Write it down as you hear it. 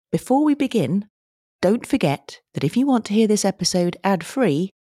Before we begin, don't forget that if you want to hear this episode ad-free,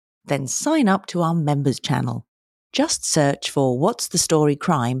 then sign up to our members channel. Just search for What's the Story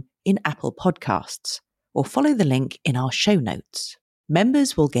Crime in Apple Podcasts, or follow the link in our show notes.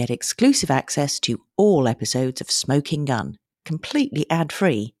 Members will get exclusive access to all episodes of Smoking Gun, completely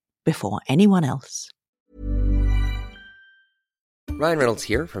ad-free, before anyone else. Ryan Reynolds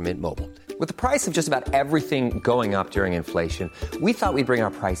here from Mint Mobile. With the price of just about everything going up during inflation, we thought we'd bring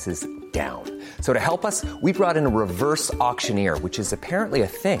our prices down. So to help us, we brought in a reverse auctioneer, which is apparently a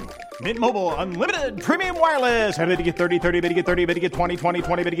thing. Mint Mobile Unlimited Premium Wireless. How to get 30, 30, bit to get 30, bit to get 20, 20,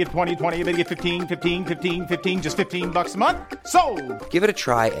 20, bit to get 20, 20, bit to get 15, 15, 15, 15, just $15 a month? Sold! Give it a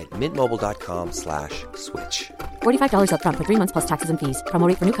try at mintmobile.com/switch. $45 up front for 3 months plus taxes and fees. Promo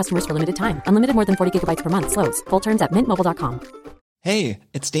rate for new customers for limited time. Unlimited more than 40 gigabytes per month. Slows full terms at mintmobile.com. Hey,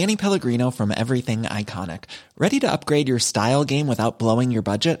 it's Danny Pellegrino from Everything Iconic. Ready to upgrade your style game without blowing your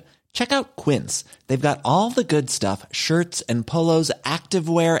budget? Check out Quince. They've got all the good stuff, shirts and polos,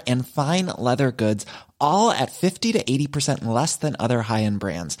 activewear, and fine leather goods, all at 50 to 80% less than other high-end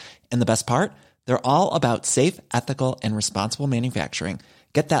brands. And the best part? They're all about safe, ethical, and responsible manufacturing.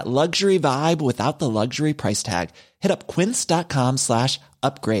 Get that luxury vibe without the luxury price tag. Hit up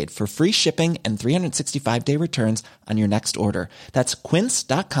quince.com/upgrade for free shipping and 365-day returns on your next order. That's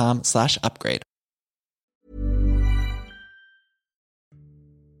quince.com/upgrade.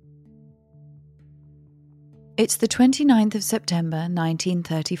 It's the 29th of September,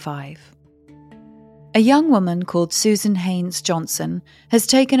 1935. A young woman called Susan Haynes Johnson has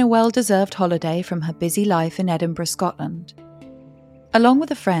taken a well-deserved holiday from her busy life in Edinburgh, Scotland. Along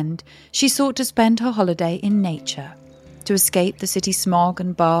with a friend, she sought to spend her holiday in nature, to escape the city smog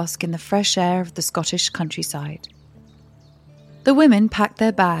and bask in the fresh air of the Scottish countryside. The women packed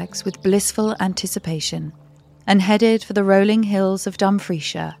their bags with blissful anticipation and headed for the rolling hills of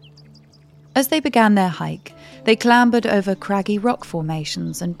Dumfriesshire. As they began their hike, they clambered over craggy rock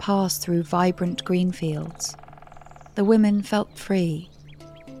formations and passed through vibrant green fields. The women felt free.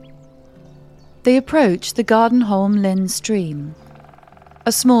 They approached the Gardenholm Lynn stream,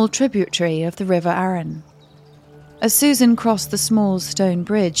 a small tributary of the River Arun. As Susan crossed the small stone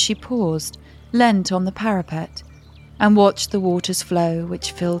bridge, she paused, leant on the parapet, and watched the waters flow,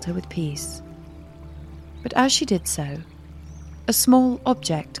 which filled her with peace. But as she did so, a small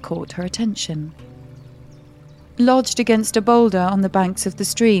object caught her attention. Lodged against a boulder on the banks of the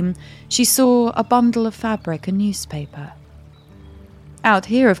stream, she saw a bundle of fabric and newspaper. Out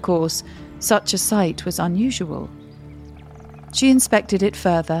here, of course, such a sight was unusual. She inspected it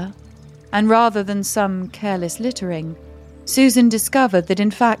further, and rather than some careless littering, Susan discovered that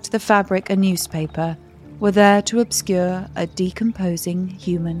in fact the fabric and newspaper were there to obscure a decomposing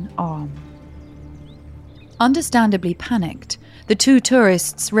human arm. Understandably panicked, the two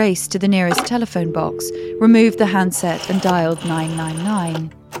tourists raced to the nearest telephone box, removed the handset and dialed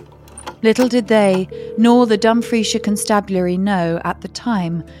 999. Little did they, nor the Dumfriesshire Constabulary know at the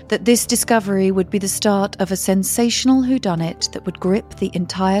time, that this discovery would be the start of a sensational whodunit that would grip the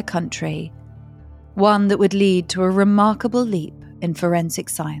entire country. One that would lead to a remarkable leap in forensic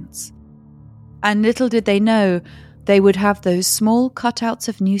science. And little did they know they would have those small cutouts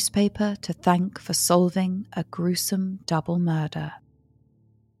of newspaper to thank for solving a gruesome double murder.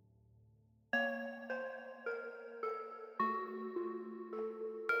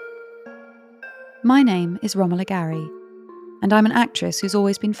 My name is Romola Gary, and I'm an actress who's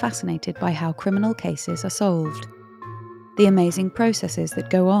always been fascinated by how criminal cases are solved. The amazing processes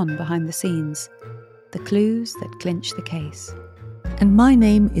that go on behind the scenes, the clues that clinch the case. And my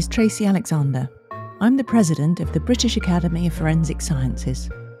name is Tracy Alexander. I'm the president of the British Academy of Forensic Sciences.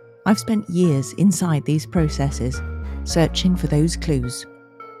 I've spent years inside these processes, searching for those clues.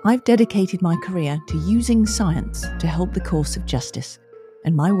 I've dedicated my career to using science to help the course of justice,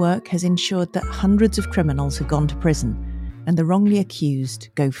 and my work has ensured that hundreds of criminals have gone to prison and the wrongly accused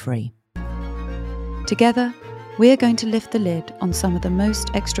go free. Together, we're going to lift the lid on some of the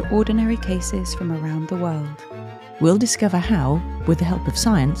most extraordinary cases from around the world. We'll discover how, with the help of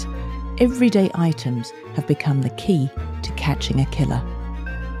science, everyday items have become the key to catching a killer.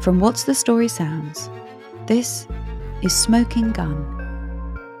 From What's the Story Sounds, this is Smoking Gun.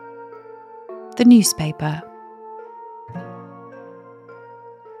 The newspaper.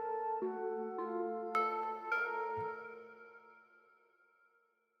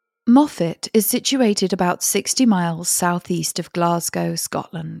 Moffat is situated about 60 miles southeast of Glasgow,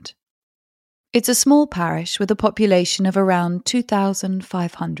 Scotland. It's a small parish with a population of around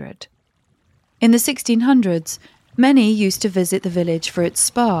 2,500. In the 1600s, many used to visit the village for its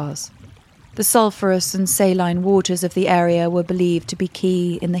spas. The sulphurous and saline waters of the area were believed to be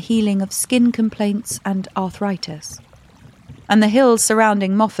key in the healing of skin complaints and arthritis. And the hills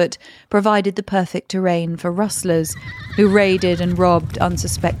surrounding Moffat provided the perfect terrain for rustlers who raided and robbed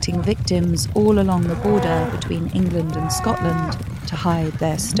unsuspecting victims all along the border between England and Scotland to hide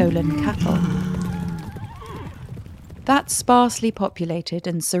their stolen cattle. That sparsely populated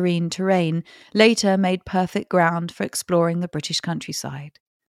and serene terrain later made perfect ground for exploring the British countryside.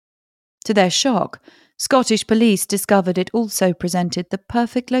 To their shock, Scottish police discovered it also presented the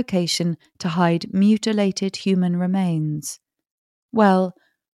perfect location to hide mutilated human remains. Well,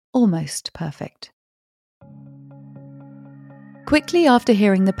 almost perfect. Quickly after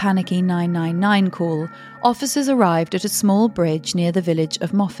hearing the panicky 999 call, officers arrived at a small bridge near the village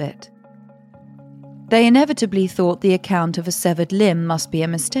of Moffat. They inevitably thought the account of a severed limb must be a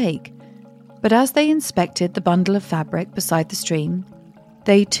mistake, but as they inspected the bundle of fabric beside the stream,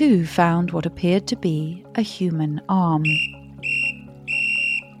 they too found what appeared to be a human arm.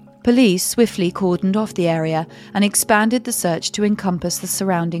 Police swiftly cordoned off the area and expanded the search to encompass the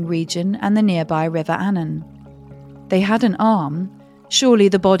surrounding region and the nearby River Annan. They had an arm. Surely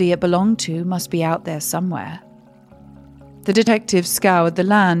the body it belonged to must be out there somewhere. The detectives scoured the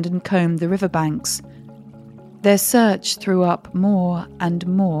land and combed the riverbanks. Their search threw up more and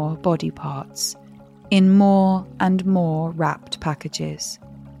more body parts, in more and more wrapped packages.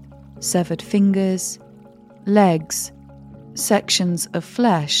 Severed fingers, legs, sections of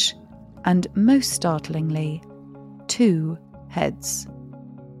flesh, and most startlingly, 2 heads.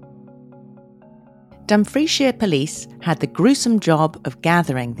 Dumfriesshire police had the gruesome job of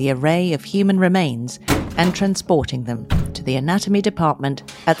gathering the array of human remains and transporting them to the anatomy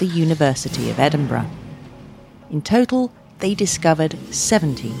department at the University of Edinburgh. In total, they discovered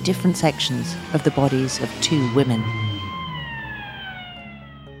 70 different sections of the bodies of 2 women.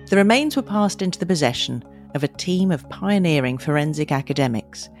 The remains were passed into the possession of a team of pioneering forensic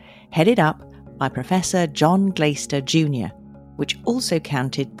academics, headed up by Professor John Glaister Jr., which also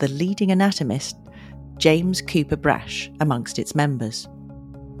counted the leading anatomist James Cooper Brash amongst its members.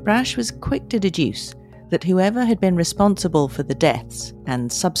 Brash was quick to deduce that whoever had been responsible for the deaths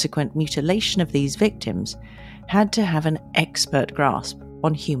and subsequent mutilation of these victims had to have an expert grasp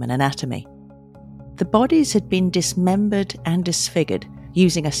on human anatomy. The bodies had been dismembered and disfigured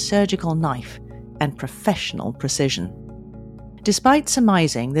using a surgical knife and professional precision. Despite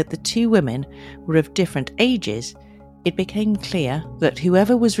surmising that the 2 women were of different ages, it became clear that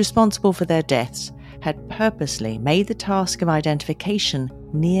whoever was responsible for their deaths had purposely made the task of identification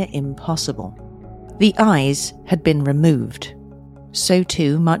near impossible. The eyes had been removed, so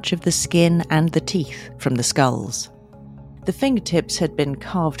too much of the skin and the teeth from the skulls. The fingertips had been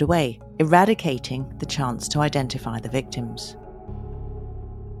carved away, eradicating the chance to identify the victims.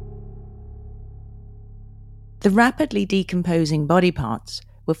 The rapidly decomposing body parts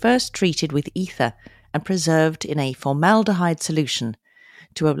were first treated with ether and preserved in a formaldehyde solution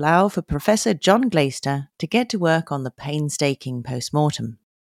to allow for Professor John Glaister to get to work on the painstaking post-mortem.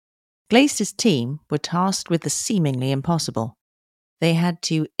 Glaister's team were tasked with the seemingly impossible. They had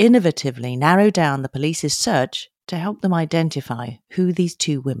to innovatively narrow down the police's search to help them identify who these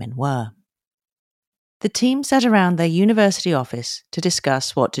 2 women were. The team sat around their university office to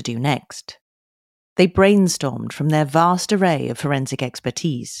discuss what to do next. They brainstormed from their vast array of forensic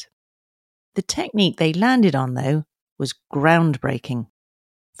expertise. The technique they landed on, though, was groundbreaking: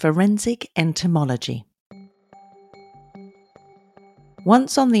 forensic entomology.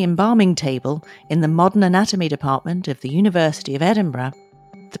 Once on the embalming table in the modern anatomy department of the University of Edinburgh,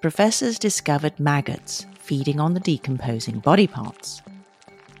 the professors discovered maggots feeding on the decomposing body parts.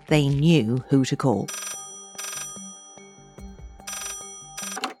 They knew who to call.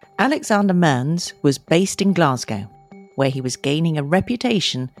 Alexander Mearns was based in Glasgow, where he was gaining a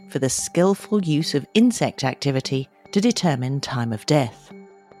reputation for the skillful use of insect activity to determine time of death.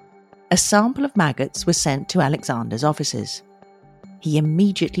 A sample of maggots was sent to Alexander's offices. He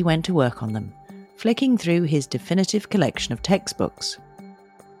immediately went to work on them, flicking through his definitive collection of textbooks.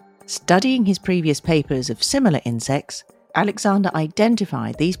 Studying his previous papers of similar insects, Alexander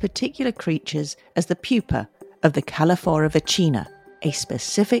identified these particular creatures as the pupa of the Calliphora vicina, a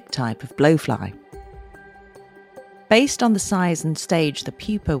specific type of blowfly. Based on the size and stage the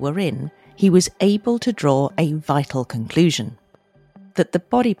pupa were in, he was able to draw a vital conclusion: that the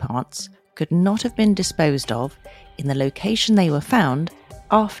body parts could not have been disposed of in the location they were found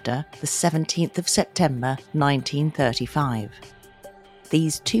after the 17th of September 1935.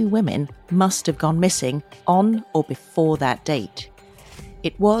 These 2 women must have gone missing on or before that date.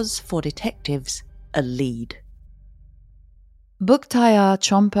 It was, for detectives, a lead. Bukhtayar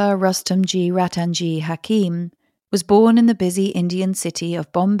Chompa Rustomji Ratanji Hakim was born in the busy Indian city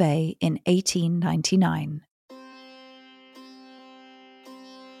of Bombay in 1899.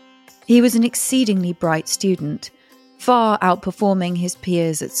 He was an exceedingly bright student, far outperforming his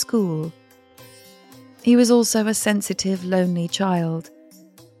peers at school. He was also a sensitive, lonely child,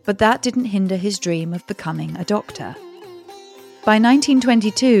 but that didn't hinder his dream of becoming a doctor. By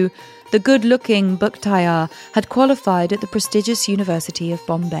 1922, the good-looking Bukhtayar had qualified at the prestigious University of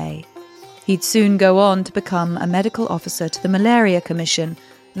Bombay. He'd soon go on to become a medical officer to the Malaria Commission,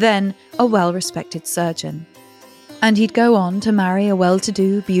 then a well-respected surgeon. And he'd go on to marry a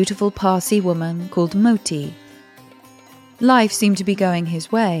well-to-do, beautiful Parsi woman called Moti. Life seemed to be going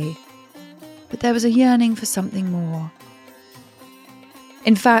his way, but there was a yearning for something more.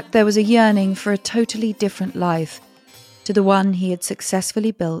 In fact, there was a yearning for a totally different life to the one he had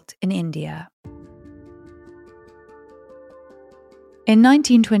successfully built in India. In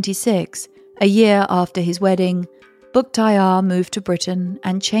 1926, a year after his wedding, Bukhtayar moved to Britain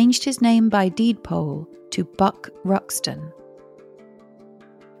and changed his name by deed poll to Buck Ruxton.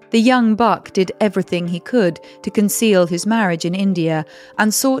 The young Buck did everything he could to conceal his marriage in India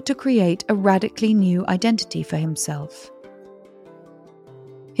and sought to create a radically new identity for himself.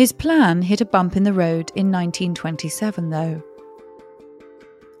 His plan hit a bump in the road in 1927, though.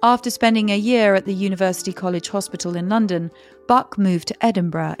 After spending a year at the University College Hospital in London, Buck moved to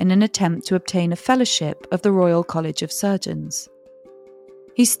Edinburgh in an attempt to obtain a fellowship of the Royal College of Surgeons.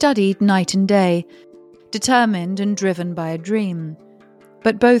 He studied night and day, determined and driven by a dream.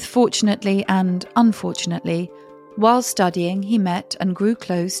 But both fortunately and unfortunately, while studying, he met and grew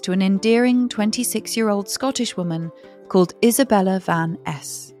close to an endearing 26-year-old Scottish woman called Isabella Van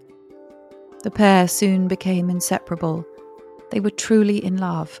S. The pair soon became inseparable. They were truly in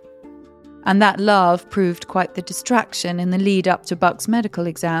love. And that love proved quite the distraction in the lead up to Buck's medical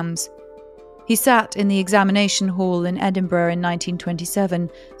exams. He sat in the examination hall in Edinburgh in 1927,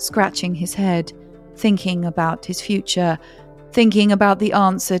 scratching his head, thinking about his future, thinking about the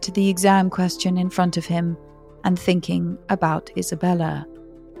answer to the exam question in front of him, and thinking about Isabella.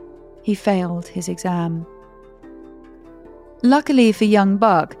 He failed his exam. Luckily for young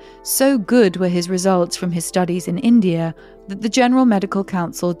Buck, so good were his results from his studies in India that the General Medical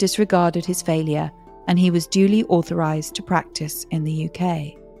Council disregarded his failure, and he was duly authorised to practice in the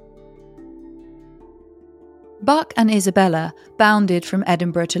UK. Buck and Isabella bounded from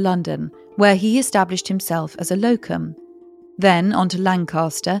Edinburgh to London, where he established himself as a locum, then on to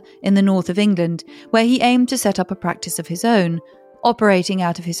Lancaster in the north of England, where he aimed to set up a practice of his own, operating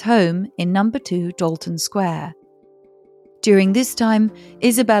out of his home in No. 2 Dalton Square. During this time,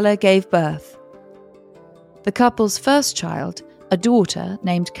 Isabella gave birth. The couple's first child, a daughter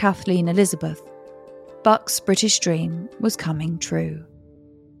named Kathleen Elizabeth. Buck's British dream was coming true.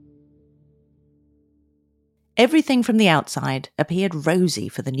 Everything from the outside appeared rosy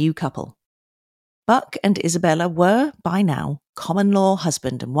for the new couple. Buck and Isabella were, by now, common-law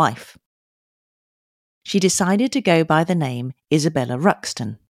husband and wife. She decided to go by the name Isabella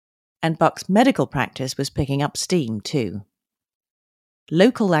Ruxton, and Buck's medical practice was picking up steam too.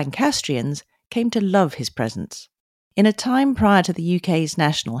 Local Lancastrians came to love his presence. In a time prior to the UK's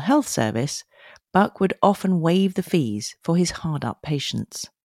National Health Service, Buck would often waive the fees for his hard-up patients.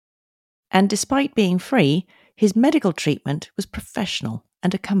 And despite being free, his medical treatment was professional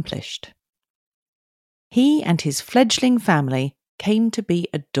and accomplished. He and his fledgling family came to be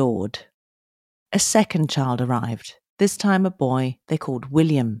adored. A second child arrived, this time a boy they called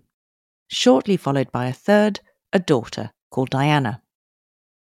William, shortly followed by a third, a daughter called Diana.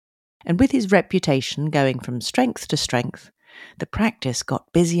 And with his reputation going from strength to strength, the practice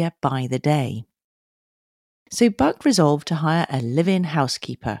got busier by the day. So Buck resolved to hire a live-in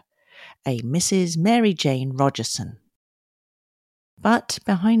housekeeper, a Mrs. Mary Jane Rogerson. But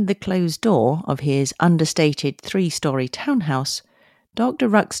behind the closed door of his understated 3-story townhouse, Dr.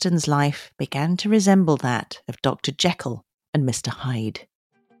 Ruxton's life began to resemble that of Dr. Jekyll and Mr. Hyde.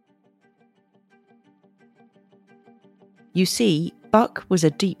 You see, Buck was a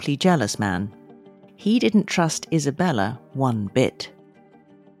deeply jealous man. He didn't trust Isabella one bit.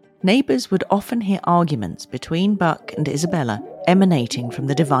 Neighbours would often hear arguments between Buck and Isabella emanating from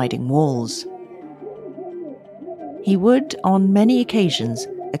the dividing walls. He would, on many occasions,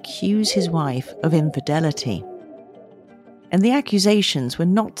 accuse his wife of infidelity. And the accusations were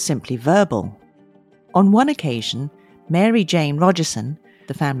not simply verbal. On one occasion, Mary Jane Rogerson,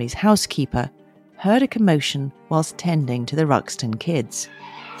 the family's housekeeper, heard a commotion whilst tending to the Ruxton kids.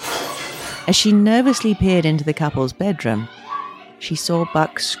 As she nervously peered into the couple's bedroom, she saw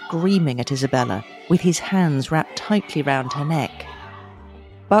Buck screaming at Isabella with his hands wrapped tightly round her neck.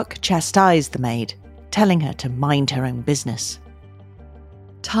 Buck chastised the maid, telling her to mind her own business.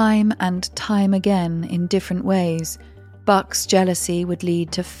 Time and time again, in different ways, Buck's jealousy would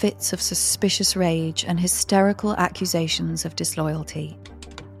lead to fits of suspicious rage and hysterical accusations of disloyalty.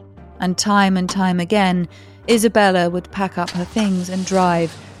 And time again, Isabella would pack up her things and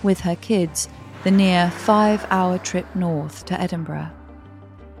drive, with her kids, the near 5-hour trip north to Edinburgh.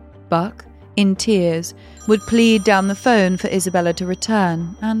 Buck, in tears, would plead down the phone for Isabella to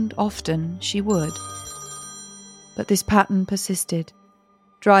return, and often she would. But this pattern persisted,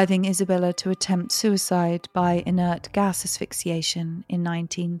 driving Isabella to attempt suicide by inert gas asphyxiation in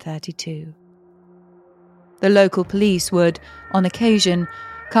 1932. The local police would, on occasion,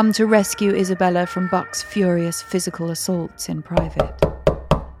 come to rescue Isabella from Buck's furious physical assaults in private.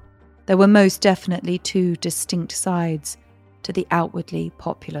 There were most definitely two distinct sides to the outwardly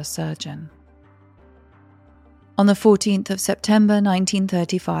popular surgeon. On the 14th of September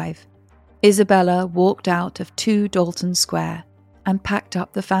 1935, Isabella walked out of 2 Dalton Square and packed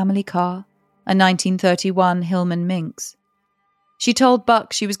up the family car, a 1931 Hillman Minx. She told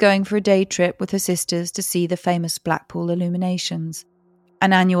Buck she was going for a day trip with her sisters to see the famous Blackpool Illuminations,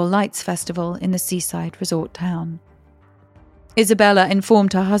 an annual lights festival in the seaside resort town. Isabella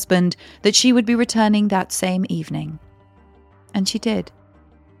informed her husband that she would be returning that same evening. And she did.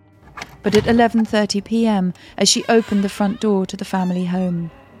 But at 11:30 p.m, as she opened the front door to the family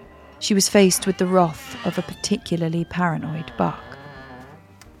home, she was faced with the wrath of a particularly paranoid Buck.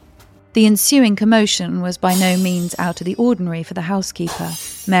 The ensuing commotion was by no means out of the ordinary for the housekeeper,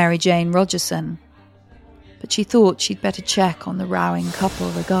 Mary Jane Rogerson, but she thought she'd better check on the rowing couple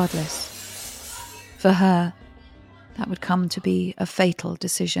regardless. For her, that would come to be a fatal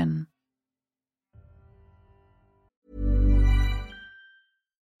decision.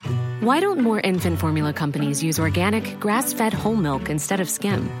 Why don't more infant formula companies use organic, grass-fed whole milk instead of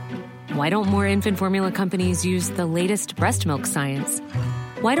skim? Why don't more infant formula companies use the latest breast milk science?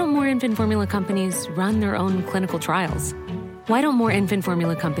 Why don't more infant formula companies run their own clinical trials? Why don't more infant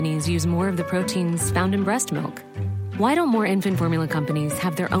formula companies use more of the proteins found in breast milk? Why don't more infant formula companies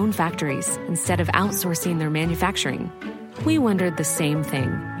have their own factories instead of outsourcing their manufacturing? We wondered the same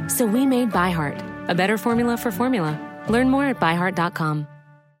thing. So we made ByHeart, a better formula for formula. Learn more at byheart.com.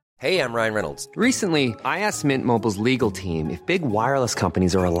 Hey, I'm Ryan Reynolds. Recently, I asked Mint Mobile's legal team if big wireless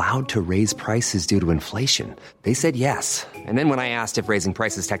companies are allowed to raise prices due to inflation. They said yes. And then when I asked if raising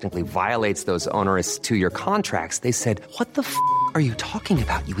prices technically violates those onerous 2-year contracts, they said, "What the f*** are you talking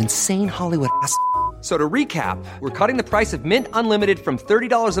about, you insane Hollywood ass?" So to recap, we're cutting the price of Mint Unlimited from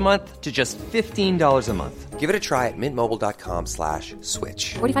 $30 a month to just $15 a month. Give it a try at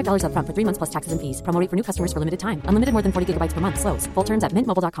mintmobile.com/switch. $45 up front for 3 months plus taxes and fees. Promo rate for new customers for limited time. Unlimited more than 40 gigabytes per month. Slows full terms at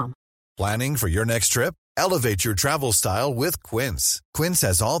mintmobile.com. Planning for your next trip? Elevate your travel style with Quince. Quince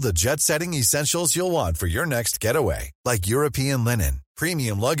has all the jet-setting essentials you'll want for your next getaway, like European linen,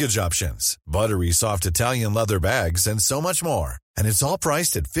 premium luggage options, buttery soft Italian leather bags, and so much more. And it's all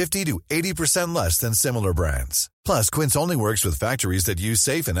priced at 50 to 80% less than similar brands. Plus, Quince only works with factories that use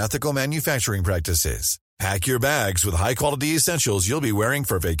safe and ethical manufacturing practices. Pack your bags with high-quality essentials you'll be wearing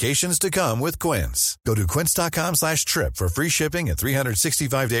for vacations to come with Quince. Go to quince.com/trip for free shipping and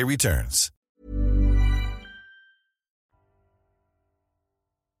 365-day returns.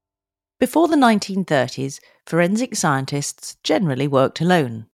 Before the 1930s, forensic scientists generally worked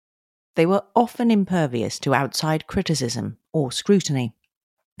alone. They were often impervious to outside criticism or scrutiny.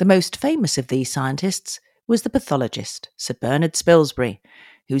 The most famous of these scientists was the pathologist, Sir Bernard Spilsbury,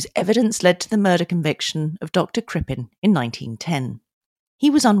 whose evidence led to the murder conviction of Dr. Crippen in 1910. He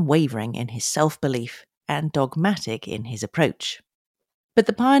was unwavering in his self-belief and dogmatic in his approach. But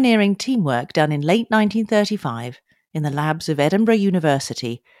the pioneering teamwork done in late 1935 in the labs of Edinburgh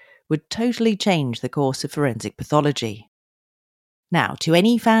University would totally change the course of forensic pathology. Now, to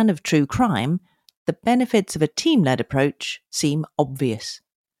any fan of true crime, the benefits of a team-led approach seem obvious.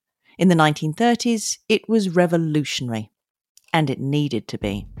 In the 1930s, it was revolutionary, and it needed to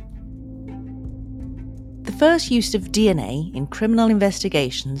be. The first use of DNA in criminal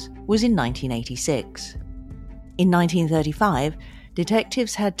investigations was in 1986. In 1935,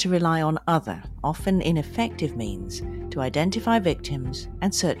 detectives had to rely on other, often ineffective means to identify victims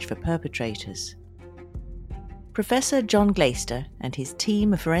and search for perpetrators. Professor John Glaister and his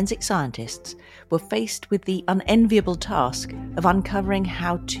team of forensic scientists were faced with the unenviable task of uncovering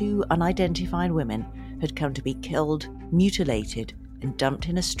how 2 unidentified women had come to be killed, mutilated, and dumped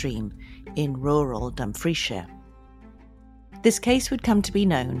in a stream in rural Dumfriesshire. This case would come to be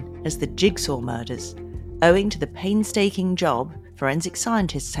known as the Jigsaw Murders, owing to the painstaking job forensic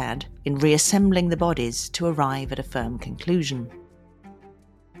scientists had in reassembling the bodies to arrive at a firm conclusion.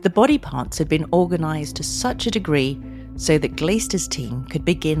 The body parts had been organised to such a degree so that Glaister's team could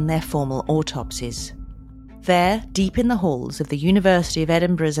begin their formal autopsies. There, deep in the halls of the University of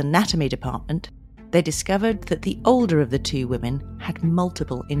Edinburgh's anatomy department, they discovered that the older of the two women had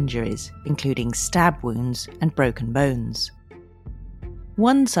multiple injuries, including stab wounds and broken bones.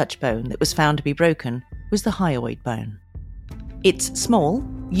 One such bone that was found to be broken was the hyoid bone. It's small,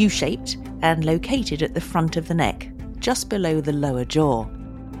 U-shaped, and located at the front of the neck, just below the lower jaw.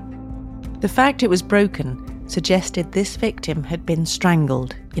 The fact it was broken suggested this victim had been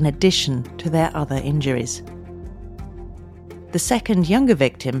strangled in addition to their other injuries. The second, younger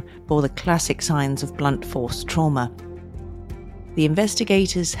victim bore the classic signs of blunt force trauma. The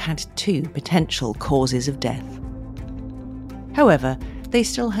investigators had two potential causes of death. However, they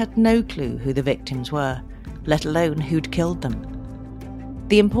still had no clue who the victims were, let alone who'd killed them.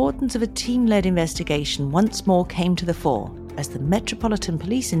 The importance of a team-led investigation once more came to the fore as the Metropolitan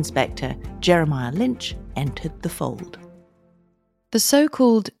Police Inspector, Jeremiah Lynch, entered the fold. The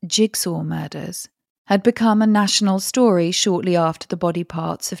so-called Jigsaw murders had become a national story shortly after the body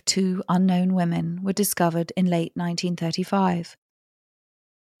parts of two unknown women were discovered in late 1935.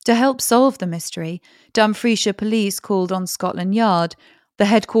 To help solve the mystery, Dumfriesshire Police called on Scotland Yard, the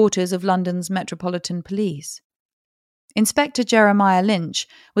headquarters of London's Metropolitan Police. Inspector Jeremiah Lynch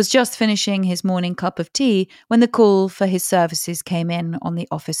was just finishing his morning cup of tea when the call for his services came in on the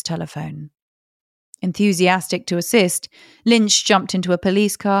office telephone. Enthusiastic to assist, Lynch jumped into a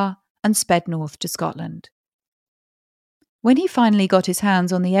police car and sped north to Scotland. When he finally got his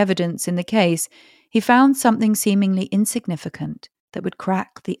hands on the evidence in the case, he found something seemingly insignificant that would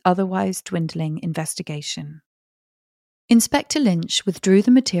crack the otherwise dwindling investigation. Inspector Lynch withdrew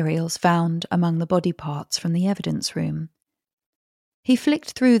the materials found among the body parts from the evidence room. He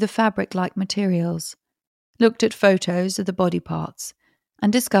flicked through the fabric-like materials, looked at photos of the body parts,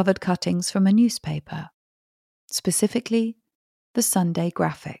 and discovered cuttings from a newspaper, specifically the Sunday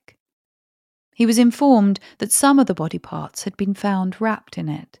Graphic. He was informed that some of the body parts had been found wrapped in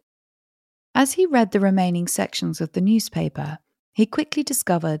it. As he read the remaining sections of the newspaper, he quickly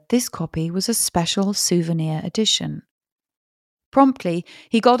discovered this copy was a special souvenir edition. Promptly,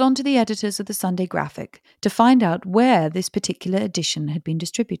 he got onto the editors of the Sunday Graphic to find out where this particular edition had been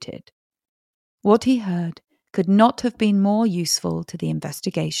distributed. What he heard could not have been more useful to the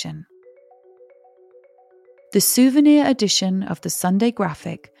investigation. The souvenir edition of the Sunday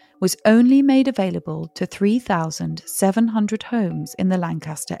Graphic was only made available to 3,700 homes in the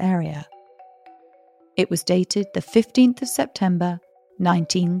Lancaster area. It was dated the 15th of September,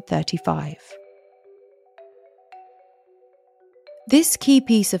 1935. This key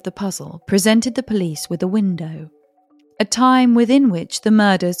piece of the puzzle presented the police with a window, a time within which the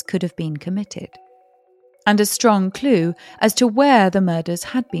murders could have been committed, and a strong clue as to where the murders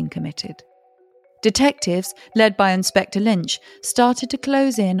had been committed. Detectives, led by Inspector Lynch, started to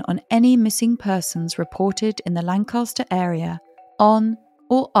close in on any missing persons reported in the Lancaster area on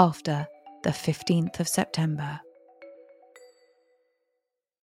or after the 15th of September.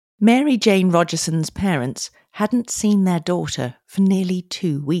 Mary Jane Rogerson's parents hadn't seen their daughter for nearly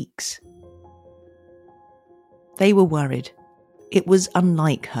 2 weeks. They were worried. It was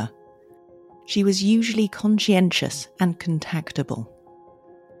unlike her. She was usually conscientious and contactable.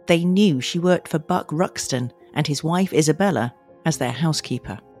 They knew she worked for Buck Ruxton and his wife Isabella as their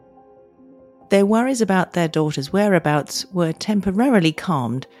housekeeper. Their worries about their daughter's whereabouts were temporarily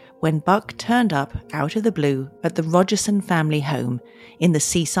calmed when Buck turned up out of the blue at the Rogerson family home in the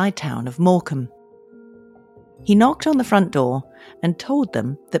seaside town of Morecambe. He knocked on the front door and told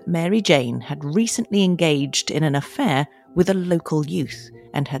them that Mary Jane had recently engaged in an affair with a local youth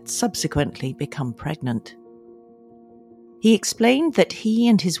and had subsequently become pregnant. He explained that he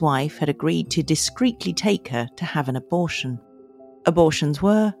and his wife had agreed to discreetly take her to have an abortion. Abortions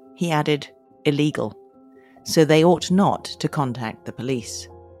were, he added, illegal, so they ought not to contact the police.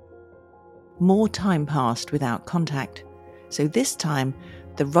 More time passed without contact, so this time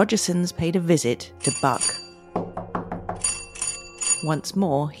the Rogersons paid a visit to Buck. Once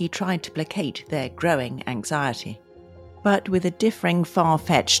more he tried to placate their growing anxiety, but with a differing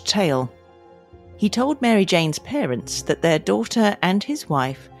far-fetched tale. He told Mary Jane's parents that their daughter and his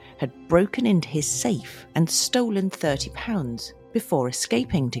wife had broken into his safe and stolen £30 before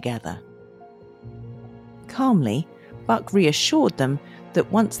escaping together. Calmly, Buck reassured them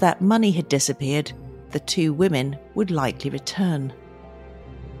that once that money had disappeared, the two women would likely return.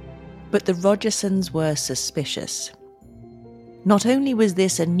 But the Rogersons were suspicious. Not only was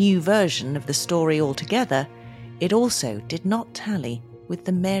this a new version of the story altogether, it also did not tally with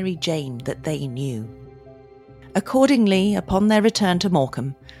the Mary Jane that they knew. Accordingly, upon their return to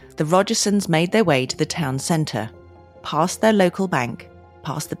Morecambe, the Rogersons made their way to the town centre, past their local bank,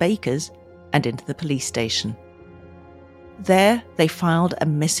 past the bakers, and into the police station. There they filed a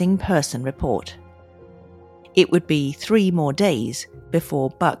missing person report. It would be 3 more days before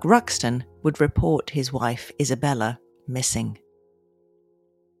Buck Ruxton would report his wife Isabella missing.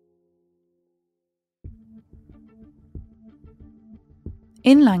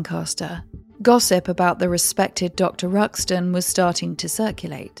 In Lancaster, gossip about the respected Dr. Ruxton was starting to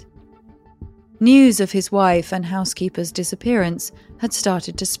circulate. News of his wife and housekeeper's disappearance had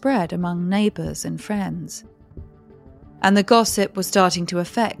started to spread among neighbours and friends. And the gossip was starting to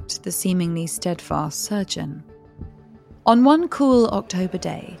affect the seemingly steadfast surgeon. On one cool October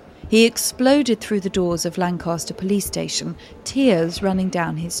day, he exploded through the doors of Lancaster Police Station, tears running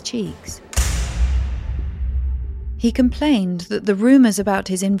down his cheeks. He complained that the rumours about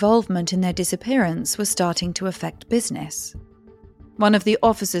his involvement in their disappearance were starting to affect business. One of the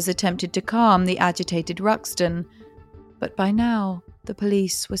officers attempted to calm the agitated Ruxton, but by now the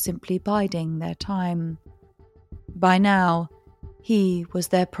police were simply biding their time. By now, he was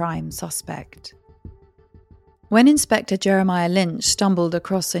their prime suspect. When Inspector Jeremiah Lynch stumbled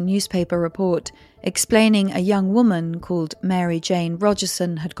across a newspaper report explaining a young woman called Mary Jane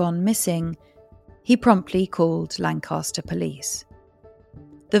Rogerson had gone missing, he promptly called Lancaster Police.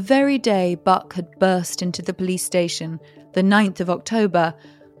 The very day Buck had burst into the police station, the 9th of October,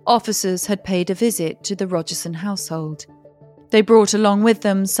 officers had paid a visit to the Rogerson household. They brought along with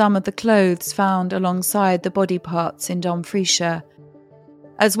them some of the clothes found alongside the body parts in Dumfriesshire.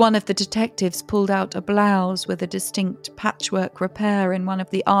 As one of the detectives pulled out a blouse with a distinct patchwork repair in one of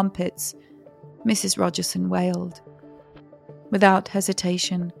the armpits, Mrs. Rogerson wailed. Without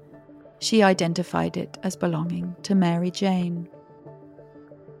hesitation, she identified it as belonging to Mary Jane.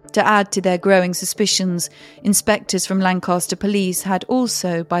 To add to their growing suspicions, inspectors from Lancaster Police had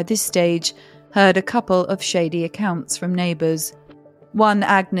also, by this stage, heard a couple of shady accounts from neighbours. One,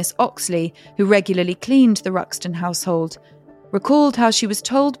 Agnes Oxley, who regularly cleaned the Ruxton household, recalled how she was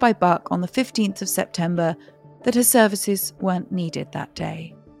told by Buck on the 15th of September that her services weren't needed that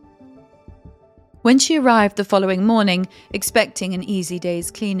day. When she arrived the following morning, expecting an easy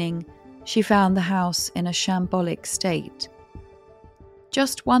day's cleaning, she found the house in a shambolic state.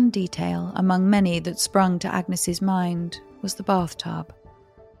 Just one detail among many that sprung to Agnes's mind was the bathtub.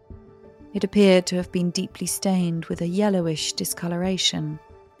 It appeared to have been deeply stained with a yellowish discoloration.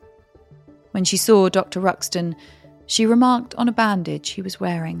 When she saw Dr. Ruxton, she remarked on a bandage he was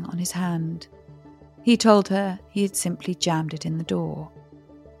wearing on his hand. He told her he had simply jammed it in the door.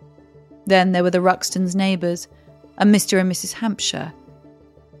 Then there were the Ruxtons' neighbours, a Mr. and Mrs. Hampshire.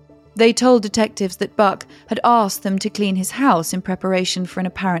 They told detectives that Buck had asked them to clean his house in preparation for an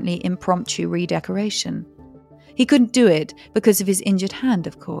apparently impromptu redecoration. He couldn't do it because of his injured hand,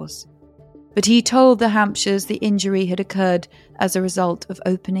 of course. But he told the Hampshires the injury had occurred as a result of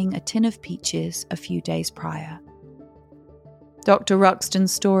opening a tin of peaches a few days prior. Dr.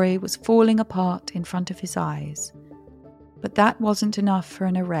 Ruxton's story was falling apart in front of his eyes. But that wasn't enough for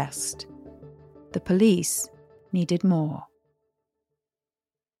an arrest. The police needed more.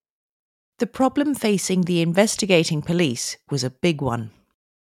 The problem facing the investigating police was a big one.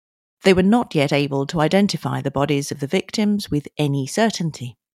 They were not yet able to identify the bodies of the victims with any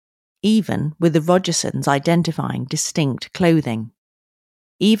certainty, even with the Rogersons identifying distinct clothing,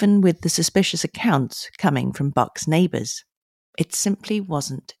 even with the suspicious accounts coming from Buck's neighbours. It simply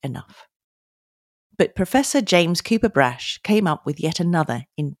wasn't enough. But Professor James Cooper Brash came up with yet another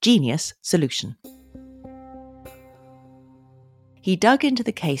ingenious solution. He dug into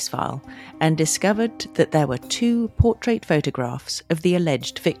the case file and discovered that there were 2 portrait photographs of the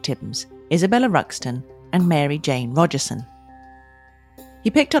alleged victims, Isabella Ruxton and Mary Jane Rogerson.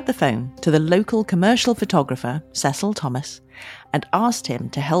 He picked up the phone to the local commercial photographer, Cecil Thomas, and asked him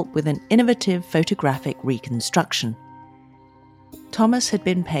to help with an innovative photographic reconstruction. Thomas had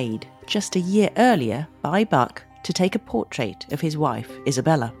been paid just a year earlier by Buck to take a portrait of his wife,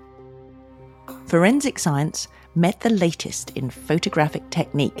 Isabella. Forensic science met the latest in photographic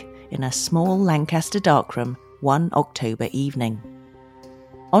technique in a small Lancaster darkroom one October evening.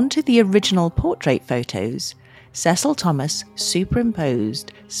 Onto the original portrait photos, Cecil Thomas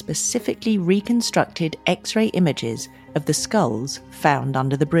superimposed specifically reconstructed X-ray images of the skulls found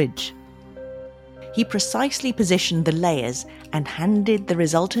under the bridge. He precisely positioned the layers and handed the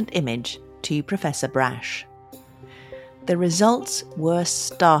resultant image to Professor Brash. The results were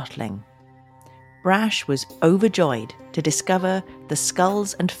startling. Brash was overjoyed to discover the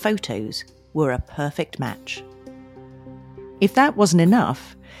skulls and photos were a perfect match. If that wasn't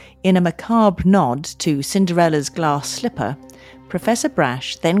enough, in a macabre nod to Cinderella's glass slipper, Professor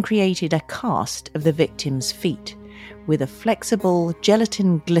Brash then created a cast of the victim's feet with a flexible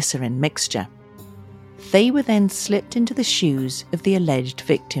gelatin-glycerin mixture. They were then slipped into the shoes of the alleged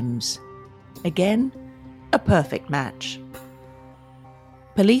victims. Again, a perfect match.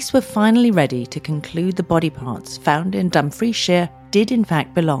 Police were finally ready to conclude the body parts found in Dumfriesshire did in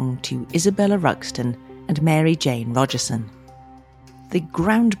fact belong to Isabella Ruxton and Mary Jane Rogerson. The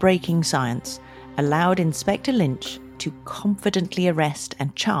groundbreaking science allowed Inspector Lynch to confidently arrest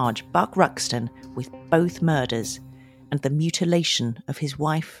and charge Buck Ruxton with both murders and the mutilation of his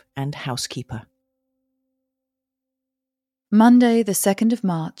wife and housekeeper. Monday, the 2nd of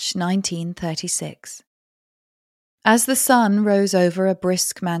March, 1936. As the sun rose over a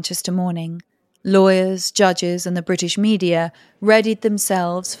brisk Manchester morning, lawyers, judges, and the British media readied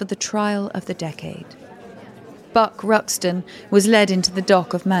themselves for the trial of the decade. Buck Ruxton was led into the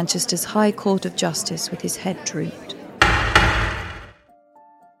dock of Manchester's High Court of Justice with his head drooped.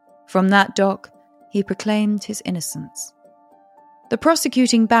 From that dock, he proclaimed his innocence. The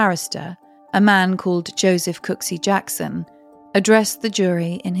prosecuting barrister, a man called Joseph Cooksey Jackson, addressed the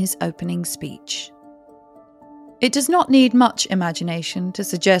jury in his opening speech. It does not need much imagination to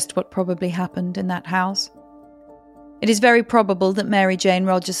suggest what probably happened in that house. It is very probable that Mary Jane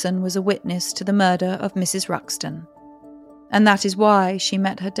Rogerson was a witness to the murder of Mrs. Ruxton, and that is why she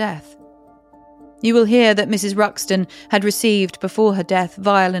met her death. You will hear that Mrs. Ruxton had received before her death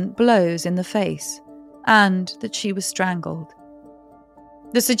violent blows in the face, and that she was strangled.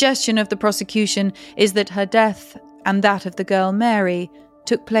 The suggestion of the prosecution is that her death and that of the girl Mary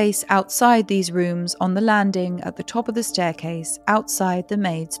took place outside these rooms on the landing at the top of the staircase outside the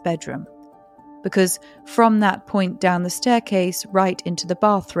maid's bedroom, because from that point down the staircase right into the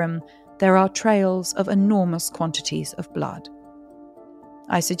bathroom there are trails of enormous quantities of blood.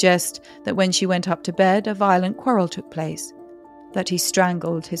 I suggest that when she went up to bed a violent quarrel took place, that he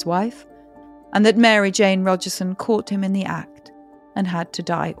strangled his wife, and that Mary Jane Rogerson caught him in the act and had to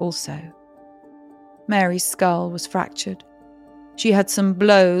die also. Mary's skull was fractured. She had some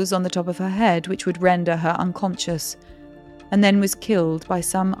blows on the top of her head which would render her unconscious, and then was killed by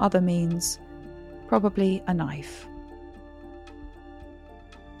some other means, probably a knife.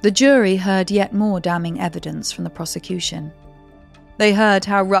 The jury heard yet more damning evidence from the prosecution. They heard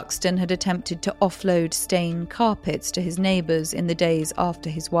how Ruxton had attempted to offload stained carpets to his neighbours in the days after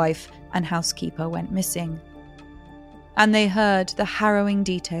his wife and housekeeper went missing. And they heard the harrowing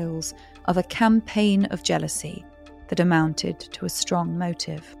details of a campaign of jealousy that amounted to a strong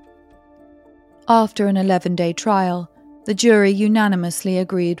motive. After an 11-day trial, the jury unanimously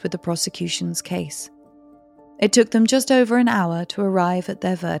agreed with the prosecution's case. It took them just over an hour to arrive at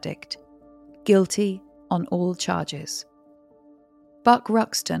their verdict: guilty on all charges. Buck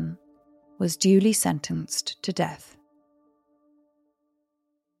Ruxton was duly sentenced to death.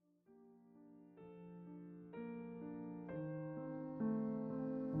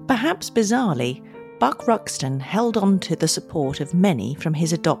 Perhaps bizarrely, Buck Ruxton held on to the support of many from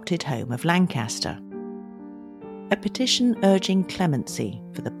his adopted home of Lancaster. A petition urging clemency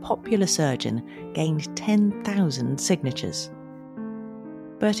for the popular surgeon gained 10,000 signatures.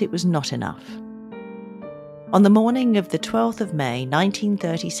 But it was not enough. On the morning of the 12th of May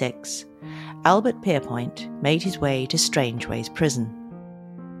 1936, Albert Pierpoint made his way to Strangeways Prison.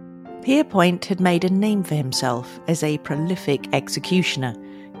 Pierpoint had made a name for himself as a prolific executioner,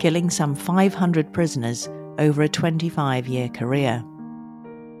 killing some 500 prisoners over a 25-year career.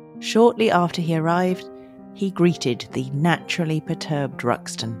 Shortly after he arrived, he greeted the naturally perturbed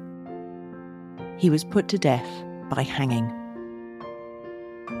Ruxton. He was put to death by hanging.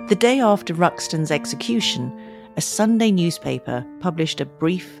 The day after Ruxton's execution, a Sunday newspaper published a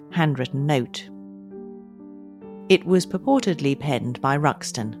brief handwritten note. It was purportedly penned by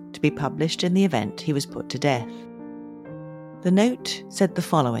Ruxton to be published in the event he was put to death. The note said the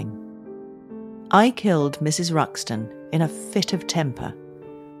following: "I killed Mrs. Ruxton in a fit of temper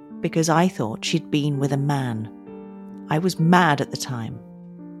because I thought she'd been with a man. I was mad at the time.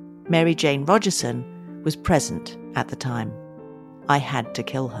 Mary Jane Rogerson was present at the time. I had to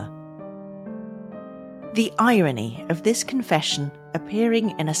kill her." The irony of this confession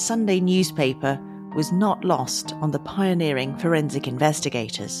appearing in a Sunday newspaper was not lost on the pioneering forensic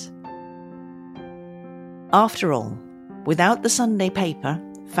investigators. After all, without the Sunday paper,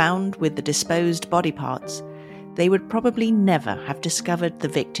 found with the disposed body parts, they would probably never have discovered the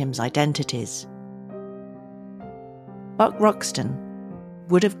victims' identities. Buck Ruxton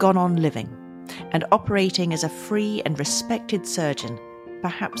would have gone on living and operating as a free and respected surgeon,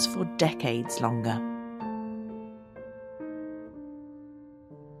 perhaps for decades longer.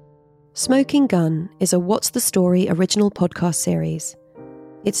 Smoking Gun is a What's the Story original podcast series.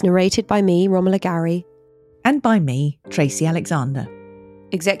 It's narrated by me, Romola Gary. And by me, Tracy Alexander.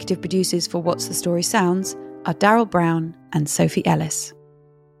 Executive producers for What's the Story Sounds are Daryl Brown and Sophie Ellis.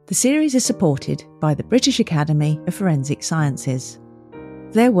 The series is supported by the British Academy of Forensic Sciences.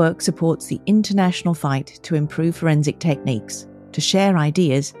 Their work supports the international fight to improve forensic techniques, to share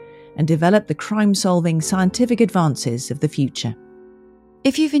ideas, and develop the crime-solving scientific advances of the future.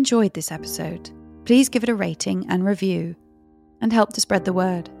 If you've enjoyed this episode, please give it a rating and review, and help to spread the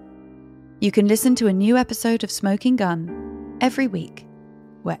word. You can listen to a new episode of Smoking Gun every week,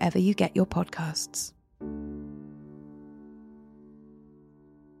 wherever you get your podcasts.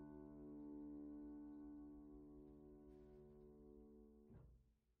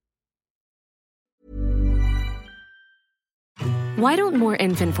 Why don't more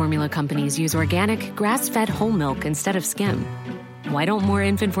infant formula companies use organic, grass-fed whole milk instead of skim? Why don't more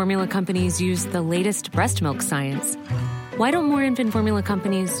infant formula companies use the latest breast milk science? Why don't more infant formula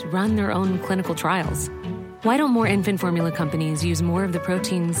companies run their own clinical trials? Why don't more infant formula companies use more of the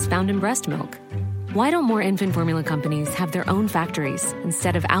proteins found in breast milk? Why don't more infant formula companies have their own factories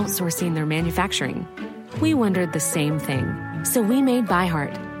instead of outsourcing their manufacturing? We wondered the same thing. So we made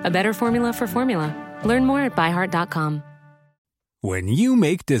ByHeart, a better formula for formula. Learn more at byheart.com. When you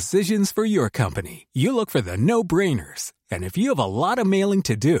make decisions for your company, you look for the no-brainers. And if you have a lot of mailing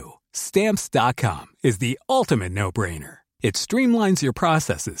to do, Stamps.com is the ultimate no-brainer. It streamlines your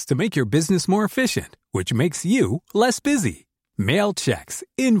processes to make your business more efficient, which makes you less busy. Mail checks,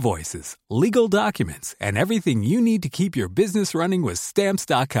 invoices, legal documents, and everything you need to keep your business running with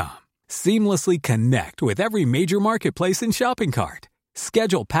Stamps.com. Seamlessly connect with every major marketplace and shopping cart.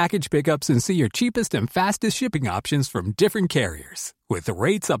 Schedule package pickups and see your cheapest and fastest shipping options from different carriers, with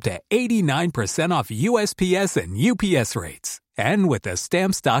rates up to 89% off USPS and UPS rates. And with the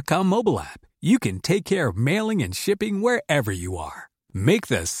Stamps.com mobile app, you can take care of mailing and shipping wherever you are. Make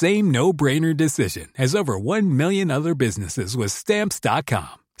the same no-brainer decision as over 1 million other businesses with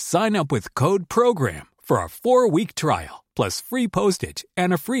Stamps.com. Sign up with code PROGRAM for a 4-week trial, plus free postage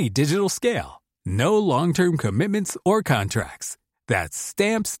and a free digital scale. No long-term commitments or contracts. That's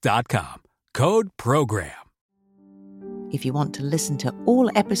Stamps.com. Code PROGRAM. If you want to listen to all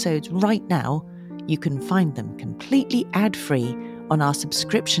episodes right now, you can find them completely ad-free on our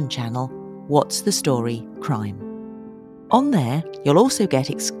subscription channel, What's the Story Crime. On there, you'll also get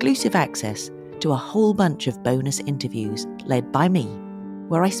exclusive access to a whole bunch of bonus interviews led by me,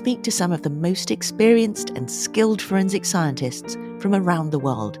 where I speak to some of the most experienced and skilled forensic scientists from around the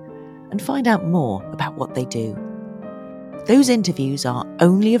world and find out more about what they do. Those interviews are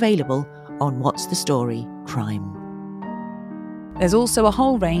only available on What's the Story Crime. There's also a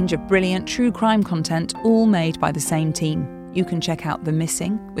whole range of brilliant true crime content, all made by the same team. You can check out The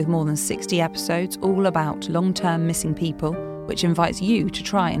Missing, with more than 60 episodes all about long-term missing people, which invites you to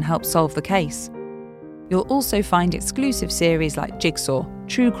try and help solve the case. You'll also find exclusive series like Jigsaw,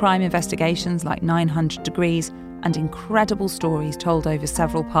 true crime investigations like 900 Degrees, and incredible stories told over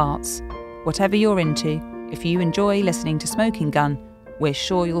several parts. Whatever you're into, if you enjoy listening to Smoking Gun, we're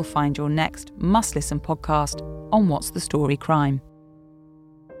sure you'll find your next must-listen podcast on What's the Story Crime.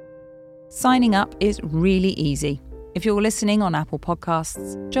 Signing up is really easy. If you're listening on Apple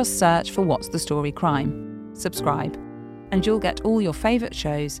Podcasts, just search for What's the Story Crime, subscribe, and you'll get all your favourite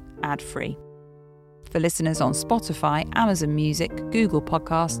shows ad-free. For listeners on Spotify, Amazon Music, Google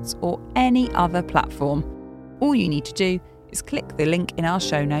Podcasts, or any other platform, all you need to do is click the link in our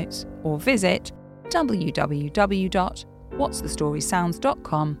show notes or visit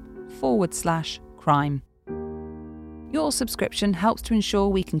www.whatsthestorysounds.com/crime. Your subscription helps to ensure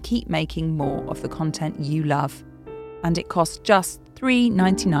we can keep making more of the content you love, and it costs just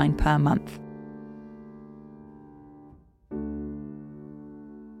 $3.99 per month.